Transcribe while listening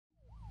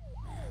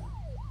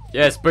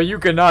Yes, but you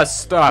cannot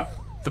stop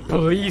the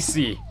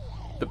policey.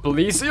 The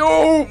policey.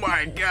 Oh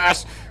my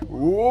gosh!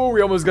 Oh,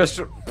 we almost got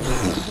shot.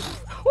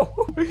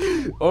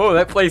 Oh,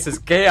 that place is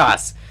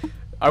chaos.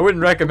 I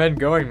wouldn't recommend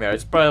going there.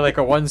 It's probably like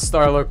a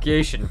 1-star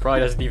location. Probably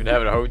doesn't even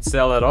have a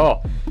hotel at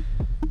all.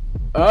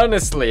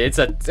 Honestly, it's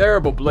a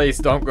terrible place.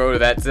 Don't go to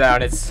that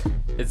town.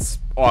 It's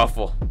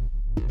awful.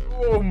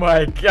 Oh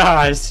my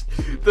gosh!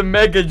 The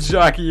Mega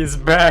Jockey is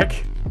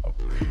back.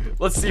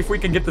 Let's see if we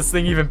can get this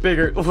thing even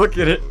bigger. Look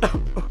at it.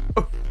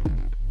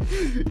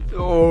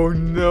 Oh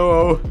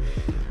no.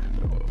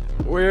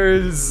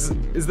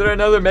 Is there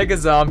another Mega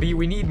Zombie?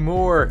 We need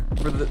more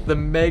for the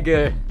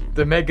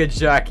Mega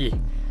Jockey.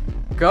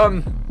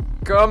 Come.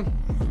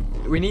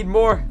 We need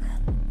more.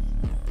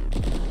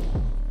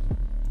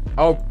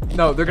 Oh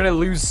no, they're gonna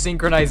lose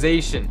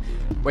synchronization.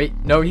 Wait,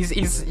 no,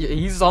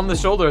 he's on the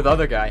shoulder of the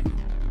other guy.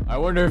 I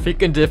wonder if he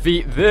can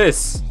defeat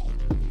this.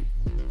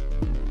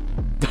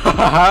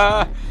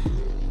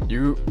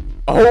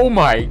 Oh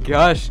my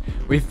gosh,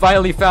 we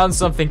finally found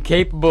something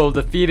capable of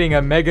defeating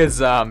a Mega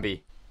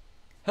Zombie.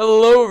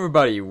 Hello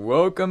everybody,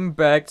 welcome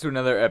back to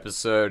another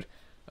episode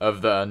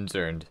of the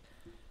Unturned.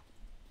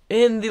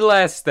 In the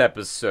last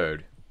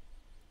episode,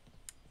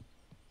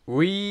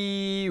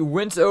 we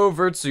went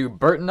over to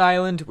Burton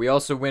Island. We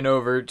also went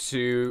over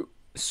to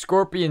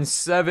Scorpion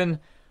 7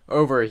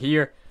 over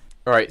here.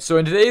 Alright, so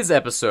in today's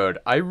episode,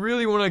 I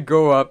really want to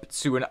go up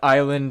to an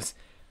island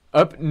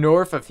up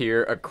north of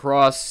here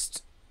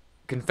across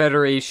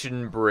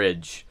Confederation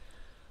Bridge.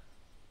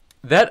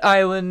 That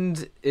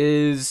island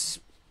it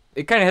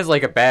kind of has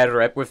like a bad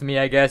rep with me,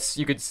 I guess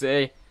you could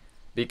say,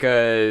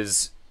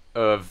 because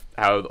of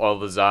how all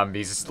the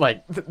zombies,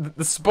 like,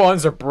 the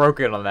spawns are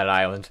broken on that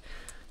island.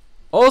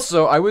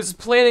 Also, I was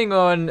planning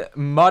on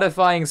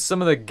modifying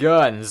some of the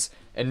guns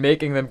and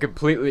making them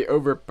completely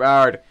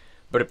overpowered,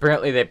 but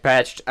apparently they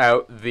patched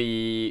out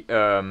the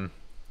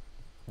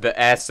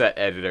asset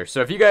editor.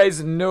 So if you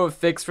guys know a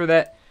fix for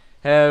that,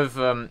 have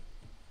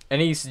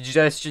any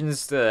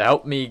suggestions to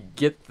help me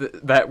get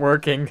that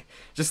working,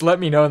 just let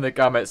me know in the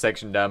comment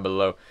section down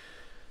below.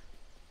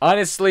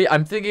 Honestly,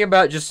 I'm thinking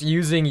about just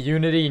using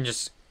Unity and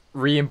just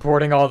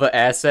re-importing all the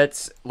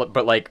assets,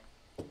 but like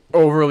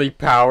overly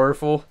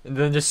powerful, and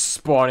then just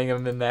spawning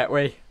them in that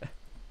way.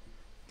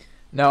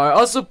 Now, I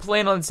also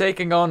plan on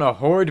taking on a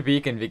Horde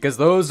beacon because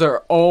those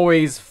are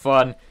always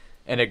fun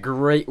and a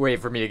great way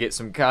for me to get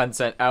some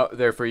content out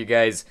there for you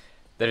guys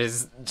that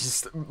is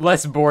just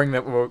less boring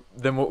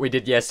than what we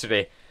did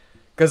yesterday.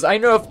 Because I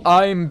know if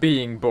I'm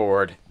being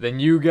bored, then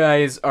you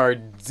guys are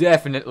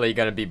definitely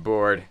gonna be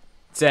bored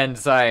 10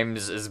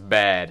 times as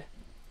bad.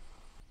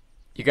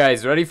 You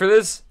guys ready for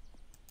this?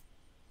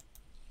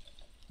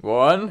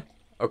 1.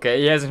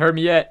 Okay, he hasn't heard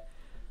me yet.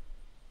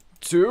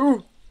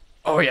 2.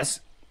 Oh,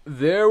 yes.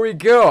 There we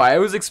go. I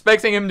was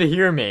expecting him to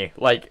hear me.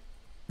 Like,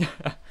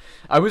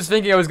 I was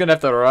thinking I was gonna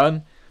have to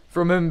run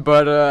from him,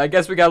 but I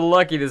guess we got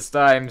lucky this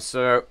time,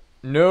 so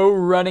no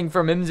running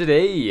from him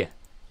today.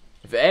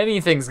 If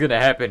anything's gonna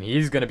happen,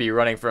 he's gonna be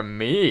running from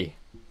me.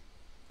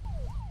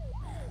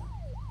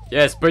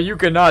 Yes, but you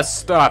cannot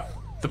stop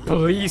the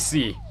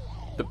policey.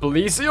 The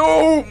policey.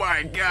 Oh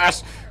my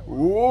gosh.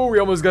 Oh, we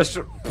almost got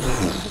shot.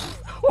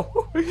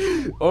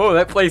 Oh,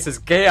 that place is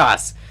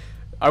chaos.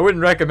 I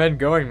wouldn't recommend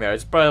going there.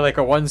 It's probably like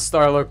a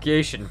 1-star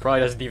location.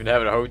 Probably doesn't even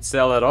have a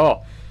hotel at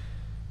all.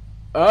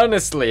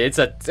 Honestly, it's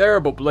a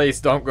terrible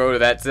place. Don't go to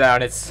that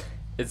town. It's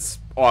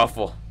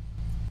awful.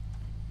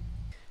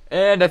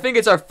 And I think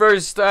it's our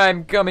first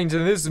time coming to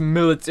this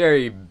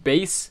military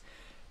base.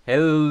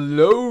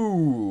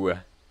 Hello.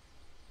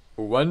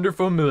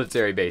 Wonderful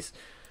military base.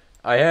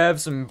 I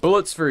have some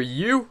bullets for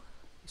you,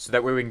 so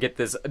that way we can get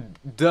this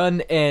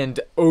done and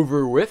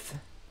over with.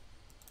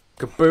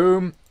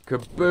 Kaboom,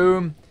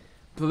 kaboom.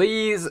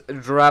 Please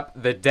drop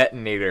the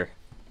detonator.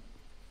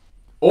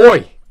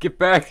 Oi, get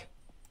back.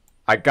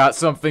 I got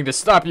something to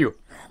stop you.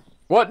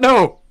 What?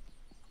 No.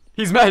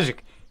 He's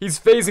magic. He's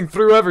phasing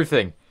through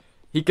everything.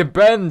 He can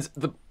bend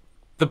the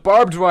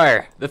barbed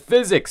wire, the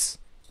physics.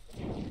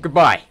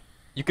 Goodbye.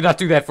 You cannot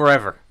do that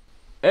forever.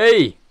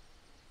 Hey,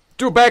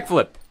 do a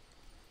backflip.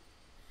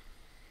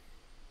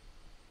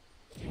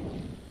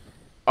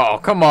 Oh,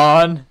 come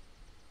on.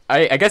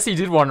 I guess he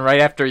did one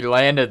right after he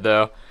landed,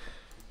 though.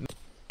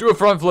 Do a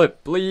front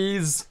flip,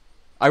 please.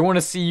 I want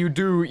to see you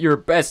do your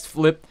best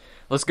flip.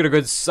 Let's get a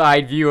good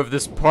side view of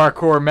this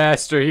parkour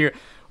master here.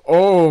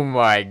 Oh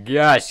my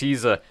gosh,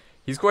 he's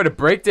quite a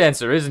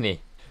breakdancer, isn't he?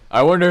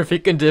 I wonder if he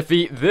can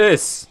defeat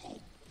this.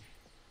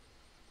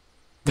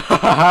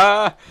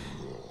 Oh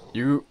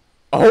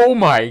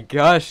my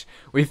gosh,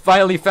 we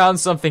finally found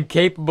something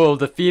capable of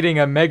defeating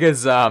a Mega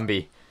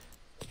Zombie.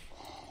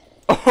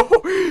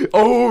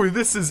 Oh,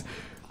 this is...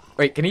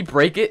 Wait, can he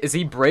break it? Is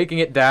he breaking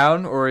it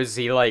down, or is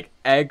he, like,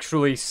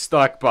 actually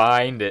stuck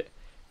behind it?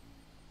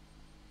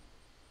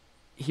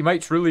 He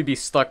might truly be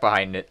stuck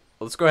behind it.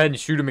 Let's go ahead and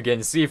shoot him again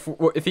and see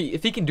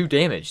if he can do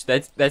damage.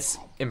 That's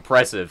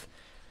impressive.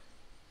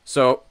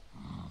 So,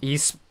 he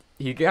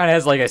kind of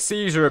has, like, a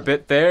seizure a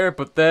bit there,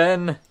 but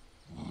then...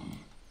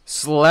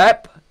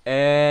 Slap!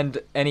 And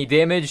any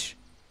damage?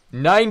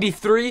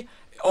 93?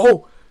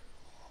 Oh!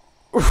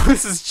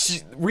 This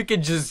is we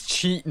can just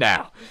cheat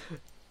now.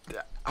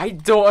 I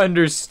don't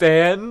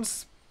understand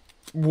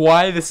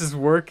why this is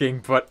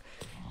working, but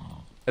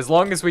as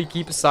long as we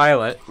keep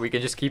silent, we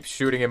can just keep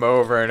shooting him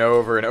over and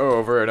over and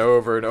over and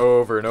over and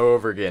over and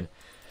over again.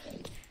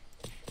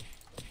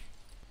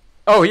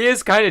 Oh, he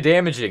is kind of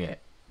damaging it.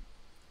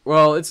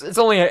 Well, it's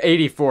only at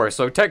 84,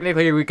 so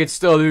technically we could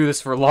still do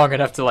this for long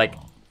enough to, like,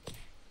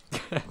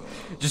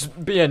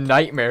 just be a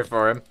nightmare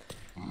for him.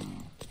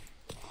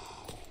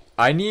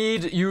 I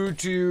need you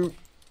to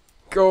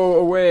go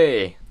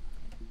away.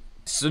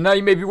 So now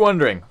you may be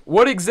wondering,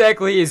 what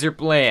exactly is your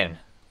plan?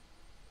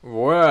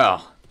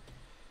 Well,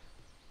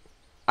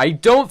 I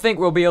don't think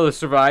we'll be able to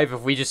survive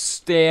if we just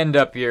stand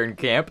up here in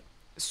camp.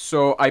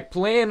 So I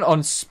plan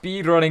on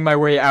speedrunning my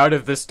way out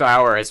of this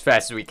tower as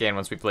fast as we can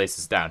once we place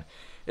this down.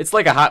 It's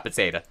like a hot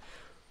potato.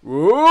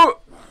 Whoa!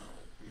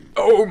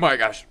 Oh my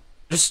gosh.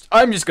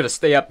 I'm just gonna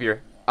stay up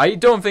here. I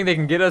don't think they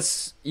can get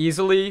us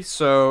easily,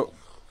 so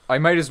I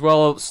might as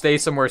well stay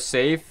somewhere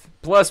safe.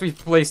 Plus, we've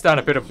placed down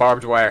a bit of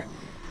barbed wire.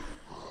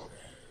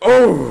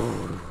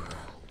 Oh!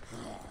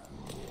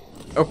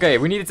 Okay,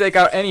 we need to take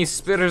out any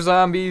spitter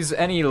zombies,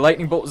 any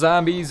lightning bolt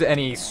zombies,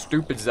 any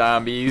stupid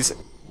zombies.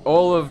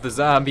 All of the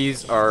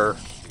zombies are...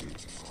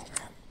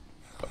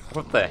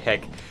 What the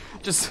heck?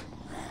 Just...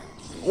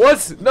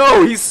 What?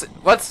 No, he's...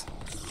 What?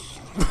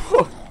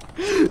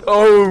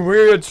 Oh,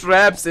 we're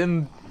trapped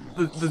in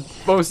the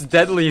most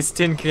deadliest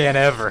tin can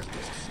ever.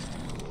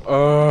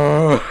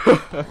 Oh...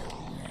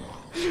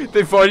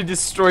 They've already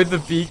destroyed the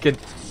beacon.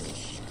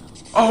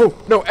 Oh,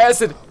 no,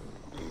 acid!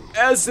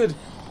 Acid!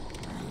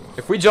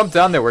 If we jump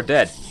down there, we're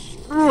dead.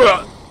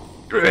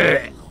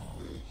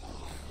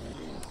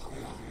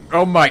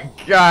 Oh my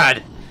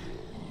god!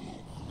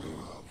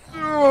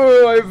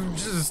 Oh, I've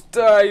just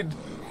died.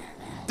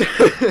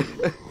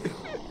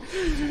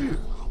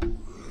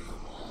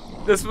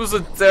 This was a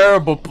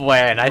terrible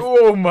plan.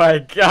 Oh my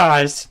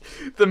gosh!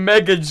 The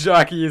Mega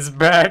Jockey is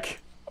back.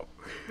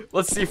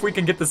 Let's see if we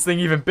can get this thing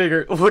even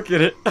bigger. Look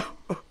at it.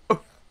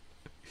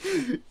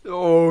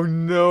 Oh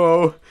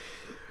no.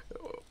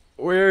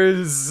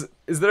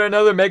 Is there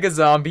another Mega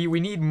Zombie? We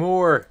need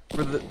more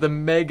for the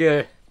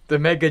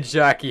Mega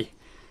Jockey.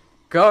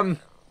 Come.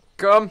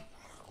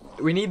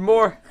 We need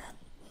more.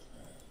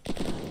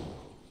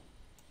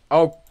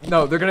 Oh,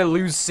 no, they're gonna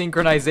lose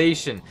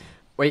synchronization.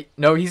 Wait,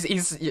 no,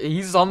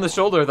 he's on the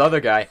shoulder of the other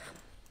guy.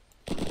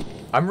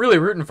 I'm really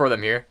rooting for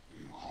them here.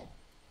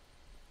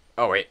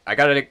 Oh wait, I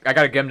gotta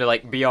get him to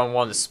like be on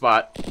one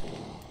spot.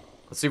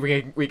 Let's see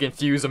if we can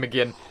fuse him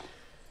again.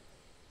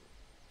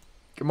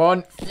 Come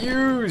on,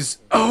 fuse!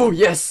 Oh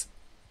yes,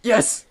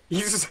 yes.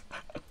 He's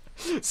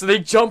so they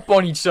jump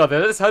on each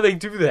other. That's how they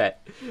do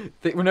that.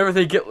 Whenever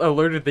they get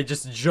alerted, they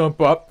just jump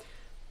up.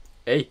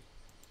 Hey,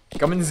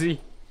 come and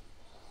see.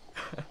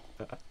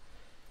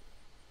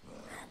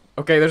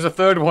 Okay, there's a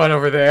third one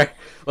over there.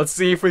 Let's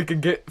see if we can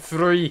get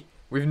 3.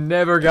 We've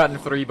never gotten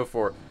 3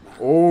 before.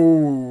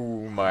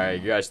 Oh my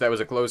gosh, that was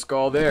a close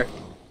call there.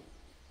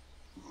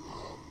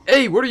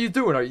 Hey, what are you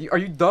doing? Are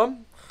you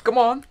dumb? Come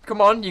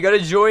on, you gotta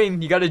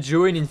join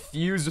and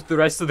fuse with the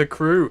rest of the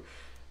crew.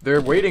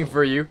 They're waiting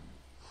for you.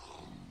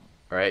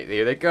 Alright,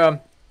 here they come.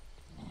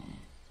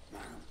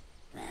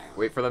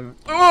 Wait for them.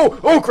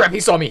 Oh crap, he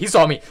saw me,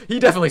 he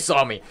definitely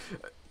saw me.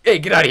 Hey,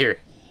 get out of here.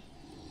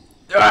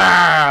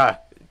 Ah,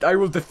 I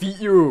will defeat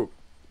you.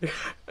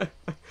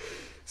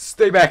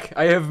 Stay back,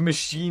 I have a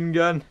machine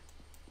gun.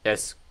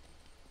 Yes.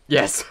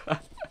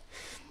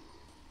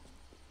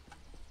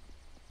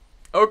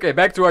 Okay,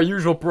 back to our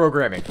usual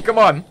programming. Come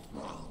on.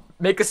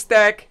 Make a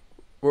stack.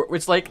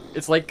 It's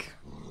like...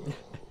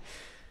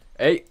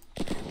 Hey.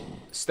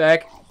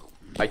 Stack.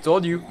 I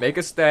told you, make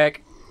a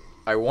stack.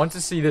 I want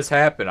to see this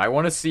happen. I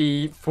want to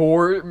see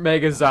 4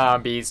 Mega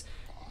Zombies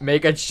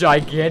make a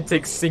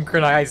gigantic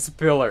synchronized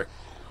pillar.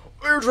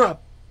 Airdrop!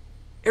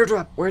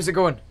 Airdrop! Where's it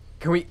going?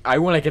 I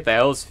want to get the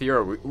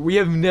Hellsphere. We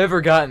have never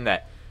gotten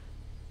that.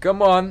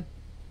 Come on.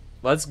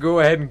 Let's go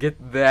ahead and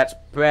get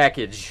that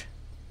package.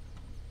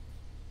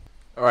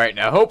 Alright,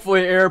 now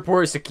hopefully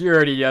airport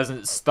security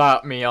doesn't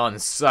stop me on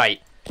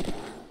sight.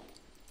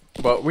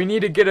 But we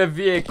need to get a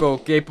vehicle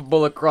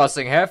capable of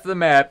crossing half the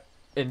map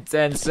in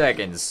 10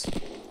 seconds.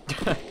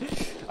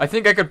 I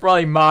think I could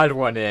probably mod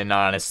one in,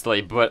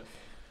 honestly, but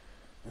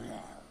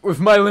with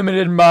my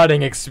limited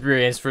modding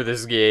experience for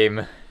this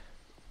game,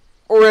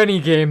 or any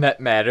game that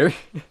matter,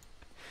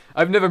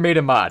 I've never made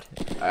a mod.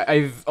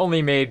 I've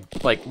only made,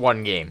 like,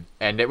 1 game,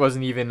 and it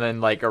wasn't even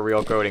in, like, a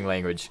real coding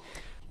language.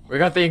 We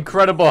got the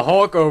Incredible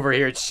Hulk over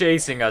here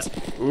chasing us.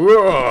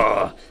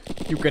 Whoa!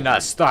 You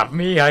cannot stop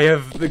me, I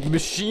have the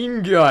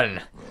machine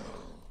gun!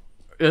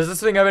 Does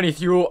this thing have any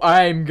fuel?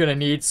 I'm gonna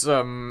need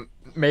some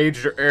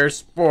major air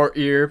support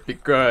here,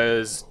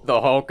 because the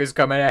Hulk is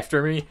coming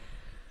after me.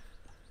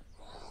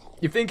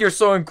 You think you're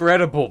so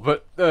incredible,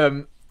 but,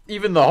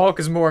 even the Hulk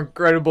is more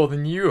incredible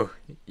than you.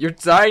 You're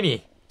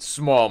tiny.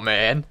 Small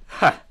man.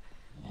 Ha.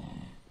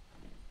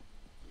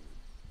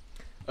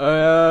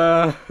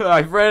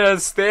 I've ran out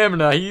of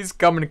stamina. He's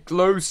coming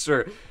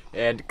closer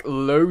and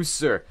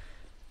closer.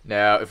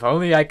 Now, if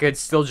only I could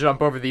still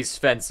jump over these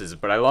fences,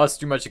 but I lost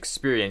too much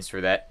experience for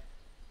that.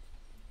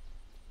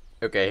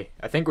 Okay,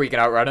 I think we can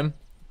outrun him.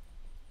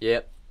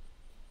 Yep.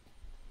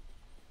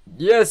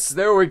 Yes,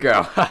 there we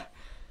go.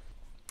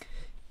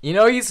 You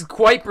know, he's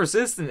quite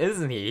persistent,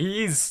 isn't he?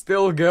 He's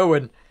still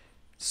going.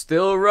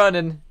 Still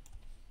running.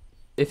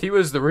 If he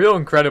was the real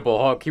Incredible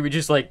Hulk, he would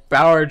just, like,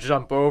 power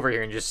jump over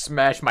here and just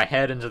smash my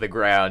head into the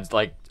ground,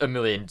 like, a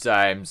million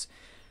times.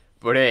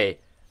 But hey,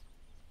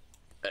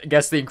 I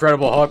guess the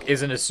Incredible Hulk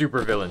isn't a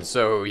supervillain,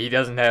 so he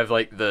doesn't have,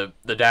 like, the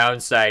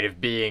downside of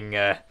being,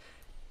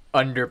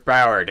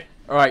 underpowered.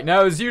 Alright,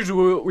 now as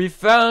usual, we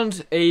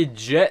found a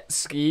jet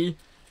ski.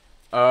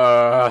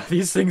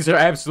 These things are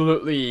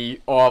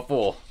absolutely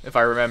awful, if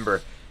I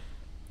remember.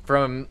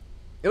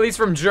 At least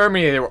from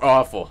Germany, they were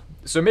awful.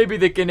 So maybe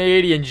the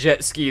Canadian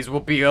jet skis will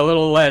be a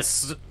little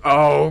less...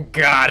 Oh,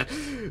 God.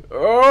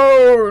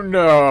 Oh,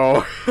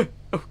 no.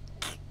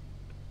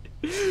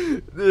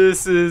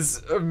 This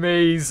is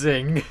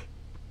amazing.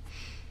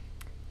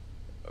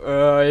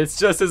 It's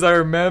just as I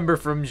remember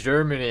from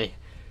Germany.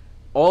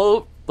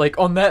 Like,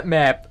 on that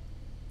map,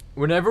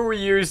 whenever we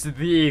used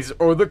these,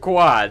 or the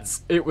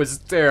quads, it was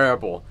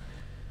terrible.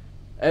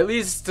 At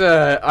least,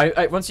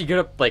 once you get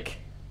up, like...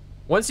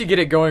 Once you get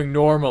it going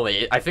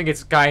normally, I think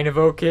it's kind of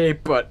okay,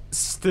 but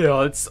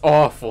still, it's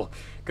awful.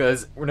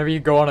 Because whenever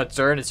you go on a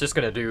turn, it's just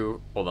gonna do...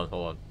 Hold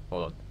on.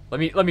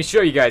 Let me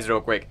show you guys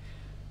real quick.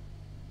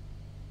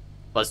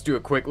 Let's do a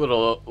quick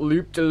little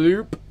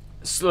loop-to-loop.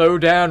 Slow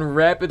down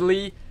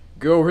rapidly.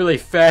 Go really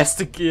fast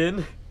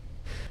again.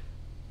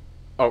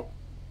 Oh.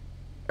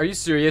 Are you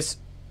serious?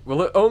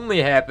 Will it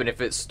only happen if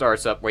it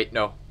starts up? Wait,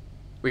 no.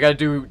 We gotta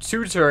do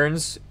 2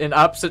 turns in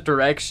opposite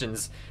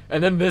directions,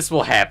 and then this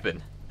will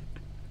happen.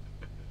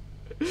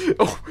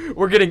 Oh,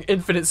 we're getting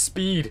infinite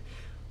speed.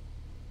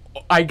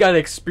 I gotta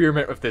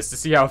experiment with this to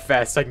see how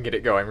fast I can get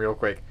it going real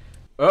quick.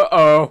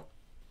 Uh-oh.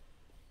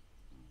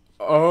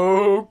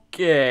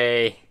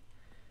 Okay.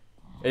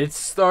 It's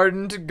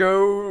starting to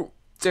go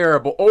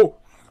terrible.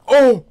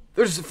 Oh!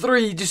 There's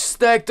 3 just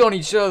stacked on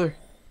each other.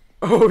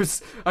 Oh,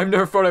 I've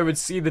never thought I would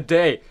see the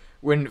day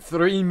when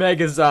 3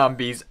 mega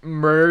zombies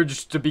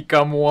merged to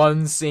become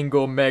 1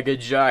 single mega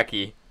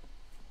jockey.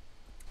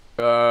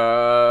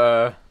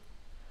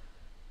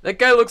 That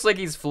guy looks like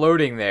he's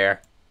floating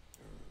there.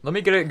 Let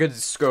me get a good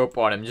scope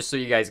on him, just so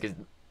you guys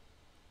can...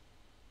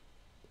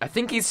 I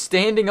think he's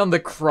standing on the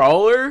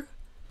crawler?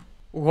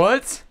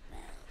 What?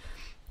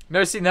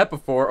 Never seen that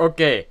before.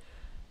 Okay.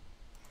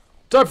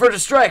 Time for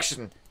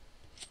distraction!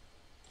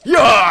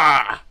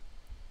 Yeah!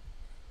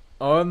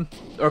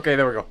 Okay,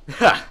 there we go.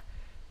 Ha!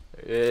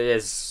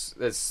 Yes,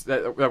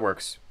 that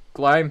works.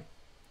 Climb.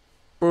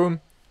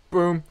 Boom.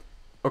 Boom.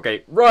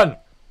 Okay, run!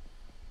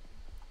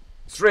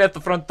 Straight at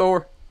the front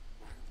door.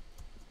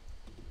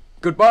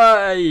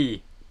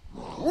 Goodbye!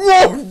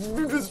 Whoa!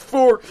 It's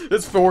 4!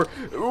 It's 4!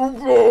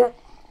 Whoa.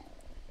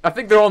 I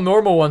think they're all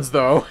normal ones,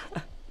 though.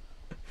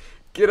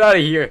 Get out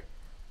of here.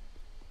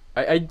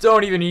 I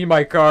don't even need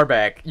my car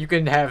back. You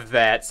can have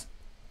that.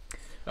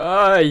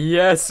 Ah,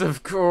 yes,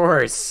 of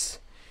course.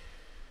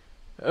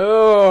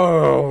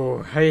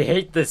 Oh, I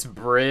hate this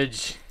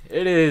bridge.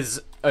 It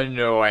is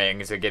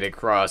annoying to get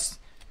across.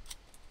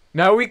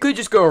 Now, we could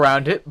just go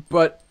around it,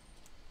 but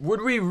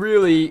would we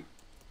really...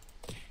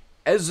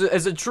 As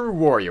a true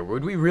warrior,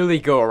 would we really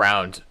go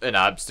around an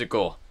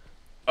obstacle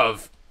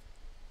of...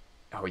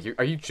 Oh,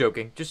 are you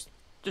joking? Just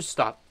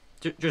stop.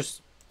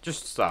 Just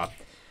stop.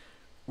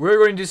 We're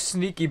going to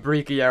sneaky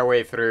breaky our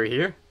way through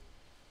here.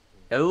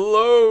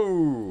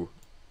 Hello!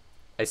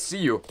 I see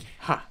you.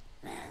 Ha!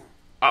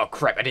 Oh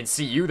crap, I didn't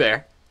see you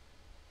there.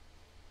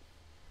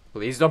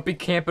 Please don't be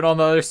camping on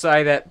the other side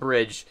of that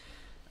bridge.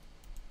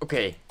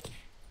 Okay.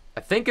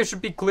 I think it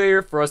should be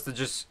clear for us to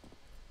just...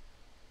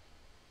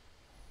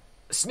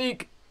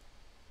 Sneak!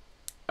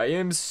 I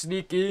am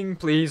sneaking.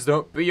 Please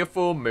don't be a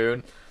full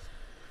moon.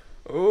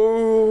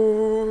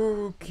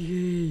 Okay.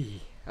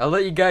 I'll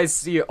let you guys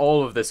see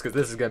all of this because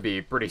this is going to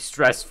be pretty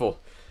stressful.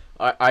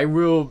 I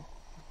will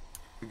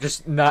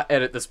just not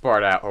edit this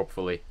part out,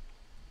 hopefully.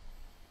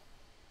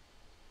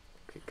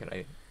 Okay, can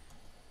I...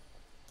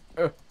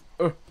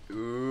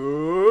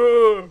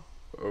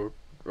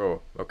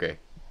 Oh, okay.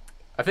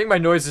 I think my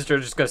noises are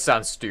just going to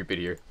sound stupid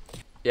here.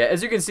 Yeah,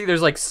 as you can see,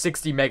 there's like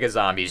 60 mega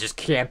zombies just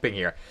camping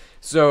here.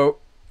 So,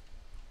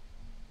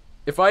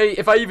 if I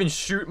even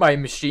shoot my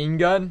machine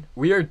gun,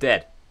 we are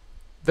dead.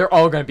 They're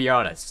all gonna be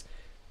on us.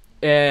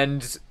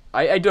 And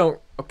I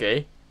don't...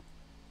 Okay.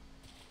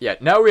 Yeah,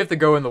 now we have to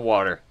go in the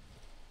water.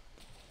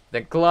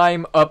 Then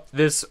climb up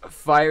this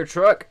fire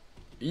truck.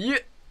 Yeah.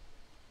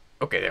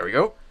 Okay, there we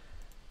go.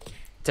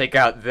 Take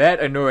out that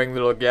annoying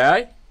little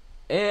guy.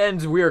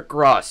 And we're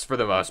across for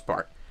the most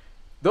part.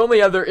 The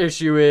only other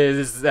issue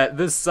is that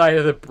this side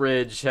of the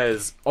bridge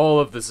has all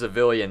of the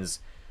civilians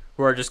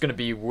who are just going to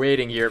be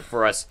waiting here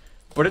for us.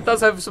 But it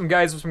does have some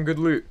guys with some good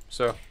loot,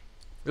 so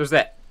there's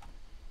that.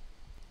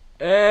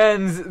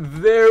 And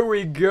there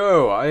we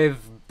go.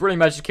 I've pretty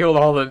much killed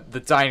all the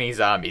tiny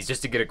zombies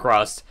just to get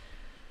across.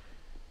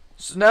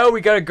 So now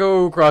we gotta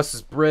go across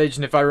this bridge,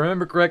 and if I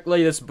remember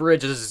correctly, this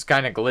bridge is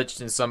kind of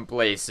glitched in some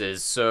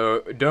places,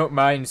 so don't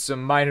mind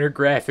some minor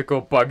graphical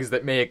bugs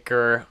that may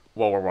occur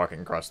while we're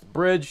walking across the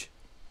bridge.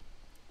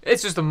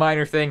 It's just a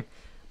minor thing,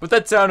 but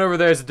that town over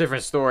there is a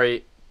different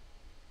story.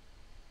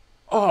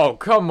 Oh,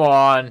 come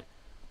on.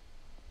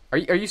 Are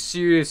you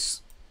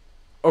serious?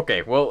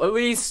 Okay, well, at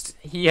least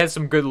he has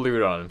some good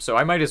loot on him, so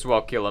I might as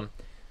well kill him.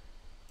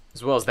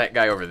 As well as that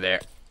guy over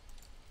there.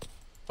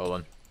 Hold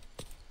on.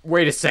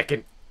 Wait a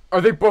second. Are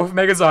they both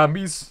mega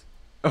zombies?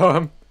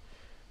 Okay,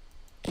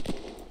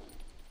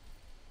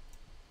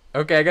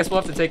 I guess we'll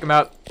have to take them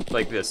out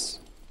like this.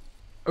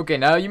 Okay,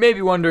 now you may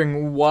be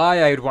wondering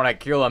why I'd want to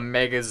kill a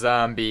mega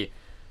zombie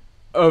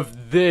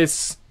of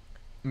this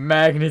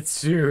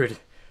magnitude.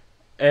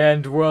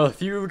 And, well,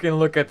 if you can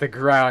look at the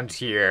ground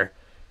here,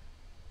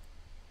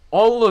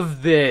 all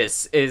of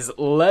this is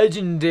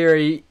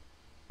legendary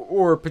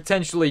or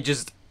potentially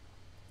just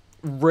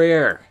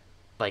rare.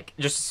 Like,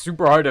 just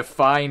super hard to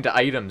find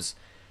items.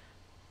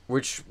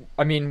 Which,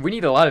 I mean, we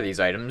need a lot of these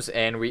items,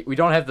 and we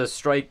don't have the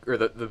strike, or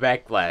the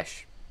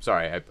backlash.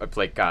 Sorry, I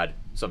play COD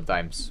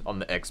sometimes on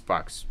the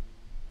Xbox.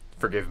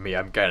 Forgive me,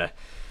 I'm kinda...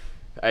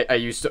 I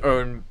used to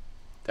own...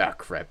 Ah,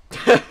 crap.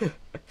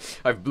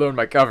 I've blown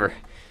my cover.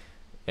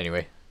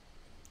 Anyway.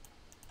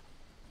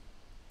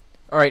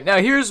 Alright, now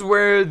here's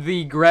where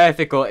the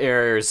graphical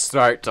errors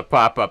start to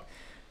pop up.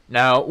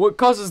 Now, what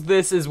causes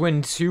this is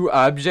when two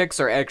objects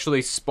are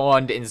actually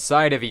spawned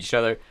inside of each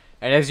other,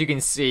 and as you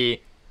can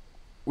see,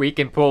 we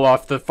can pull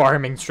off the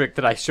farming trick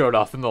that I showed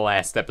off in the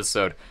last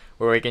episode,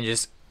 where we can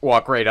just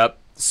walk right up,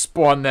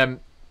 spawn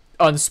them,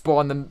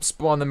 unspawn them,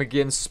 spawn them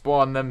again,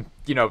 spawn them,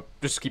 you know,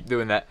 just keep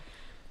doing that.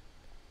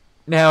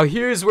 Now,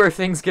 here's where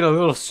things get a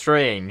little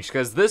strange,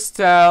 because this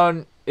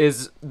town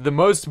is the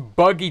most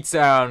buggy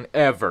town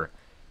ever.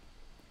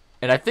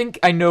 And I think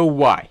I know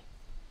why.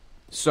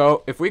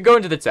 So, if we go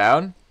into the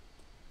town,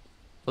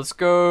 let's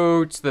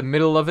go to the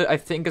middle of it, I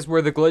think is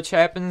where the glitch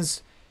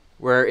happens,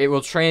 where it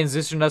will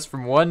transition us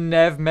from one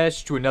nav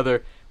mesh to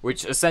another,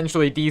 which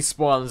essentially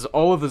despawns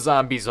all of the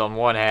zombies on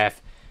one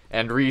half,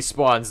 and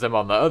respawns them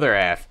on the other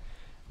half.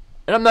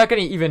 And I'm not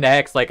going to even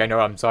act like I know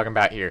what I'm talking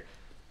about here.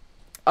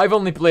 I've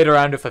only played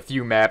around with a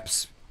few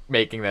maps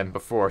making them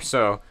before,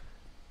 so...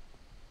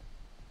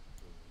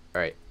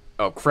 Alright.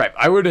 Oh, crap.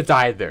 I would have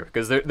died there,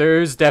 because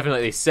there's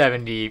definitely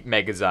 70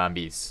 mega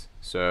zombies.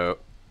 So...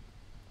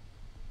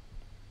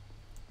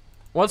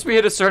 Once we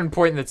hit a certain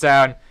point in the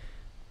town,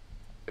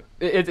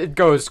 it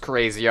goes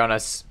crazy on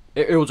us.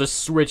 It will just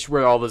switch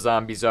where all the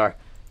zombies are.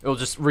 It'll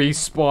just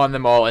respawn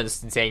them all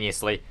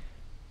instantaneously.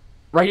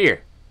 Right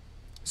here.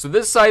 So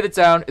this side of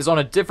the town is on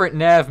a different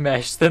nav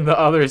mesh than the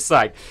other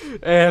side.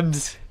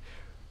 And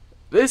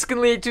this can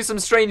lead to some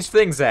strange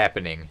things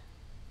happening.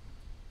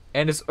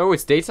 And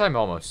it's daytime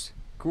almost.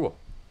 Cool.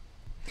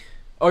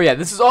 Oh yeah,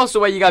 this is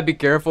also why you gotta be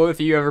careful if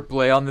you ever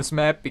play on this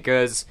map,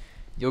 because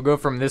you'll go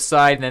from this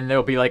side and then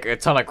there'll be like a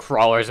ton of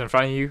crawlers in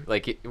front of you,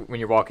 like when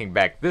you're walking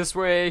back this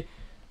way.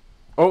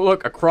 Oh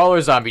look, a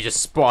crawler zombie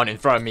just spawned in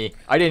front of me.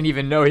 I didn't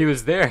even know he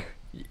was there,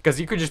 because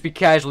you could just be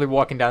casually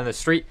walking down the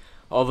street.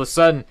 All of a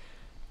sudden,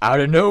 out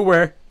of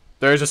nowhere,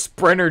 there's a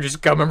sprinter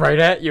just coming right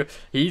at you.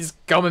 He's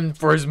coming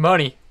for his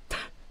money.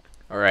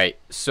 Alright,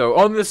 so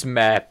on this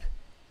map,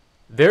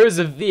 there is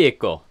a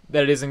vehicle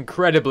that is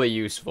incredibly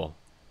useful,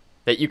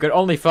 that you can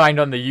only find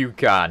on the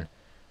Yukon.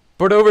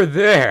 But over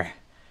there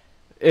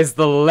is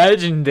the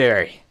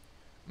legendary,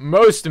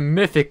 most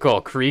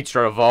mythical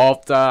creature of all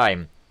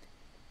time.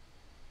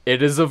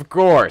 It is, of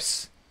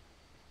course...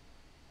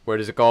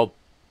 What is it called?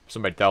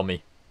 Somebody tell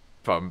me.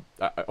 Hold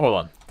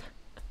on.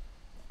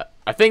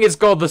 I think it's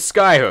called the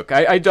Skyhook.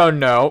 I don't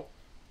know.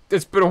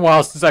 It's been a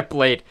while since I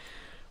played.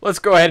 Let's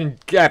go ahead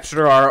and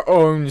capture our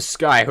own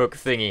Skyhook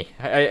thingy.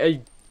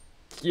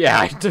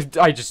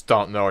 I just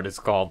don't know what it's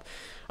called.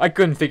 I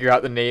couldn't figure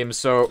out the name,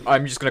 so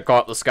I'm just gonna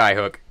call it the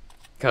Skyhook.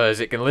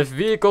 Because it can lift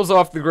vehicles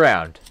off the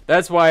ground.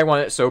 That's why I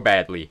want it so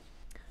badly.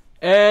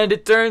 And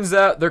it turns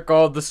out they're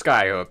called the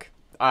Skyhook.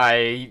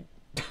 I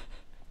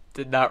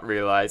did not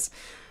realize.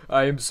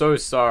 I am so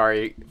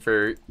sorry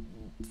for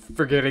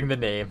forgetting the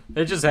name.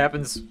 It just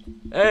happens.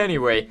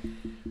 Anyway,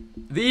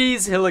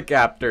 these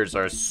helicopters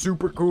are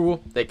super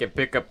cool. They can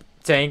pick up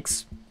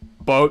tanks,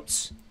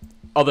 boats,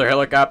 other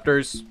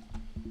helicopters,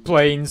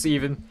 planes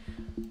even.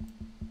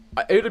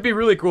 It would be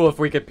really cool if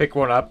we could pick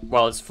one up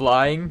while it's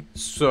flying.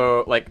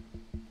 So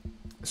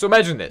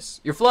imagine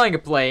this. You're flying a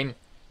plane.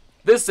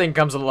 This thing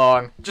comes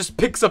along, just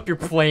picks up your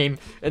plane,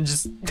 and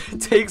just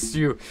takes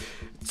you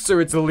to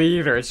its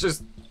leader. It's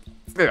just...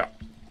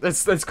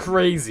 That's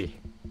crazy.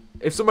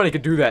 If somebody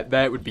could do that,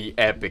 that would be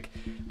epic.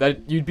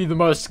 You'd be the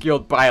most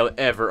skilled pilot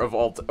ever of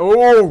all time.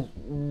 Oh!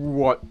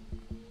 What?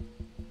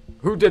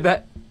 Who did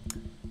that?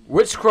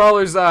 Which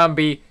crawler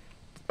zombie?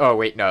 Oh,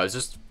 wait, no. It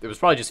was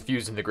probably just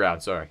fused in the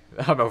ground. Sorry.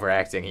 I'm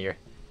overacting here.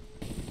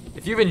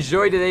 If you've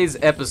enjoyed today's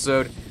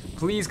episode,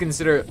 please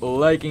consider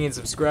liking and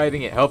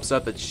subscribing. It helps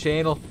out the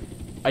channel.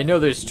 I know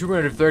there's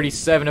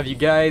 237 of you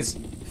guys.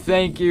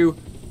 thank you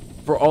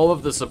for all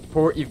of the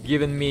support you've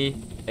given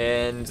me,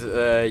 and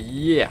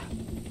yeah.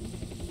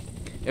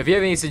 If you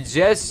have any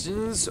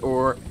suggestions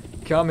or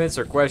comments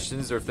or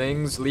questions or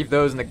things, leave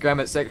those in the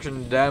comment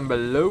section down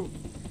below.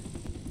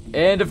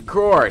 And of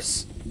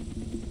course,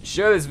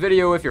 share this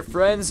video with your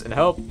friends and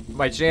help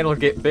my channel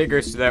get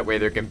bigger so that way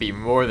there can be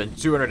more than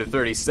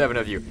 237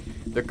 of you.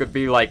 There could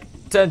be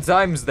like 10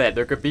 times that.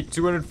 There could be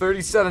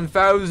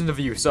 237,000 of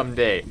you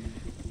someday.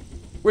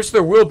 Which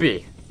there will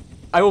be.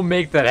 I will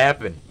make that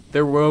happen.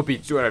 There will be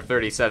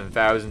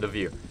 237,000 of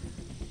you.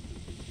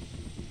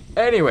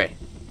 Anyway,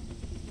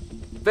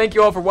 thank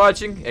you all for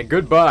watching, and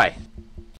goodbye.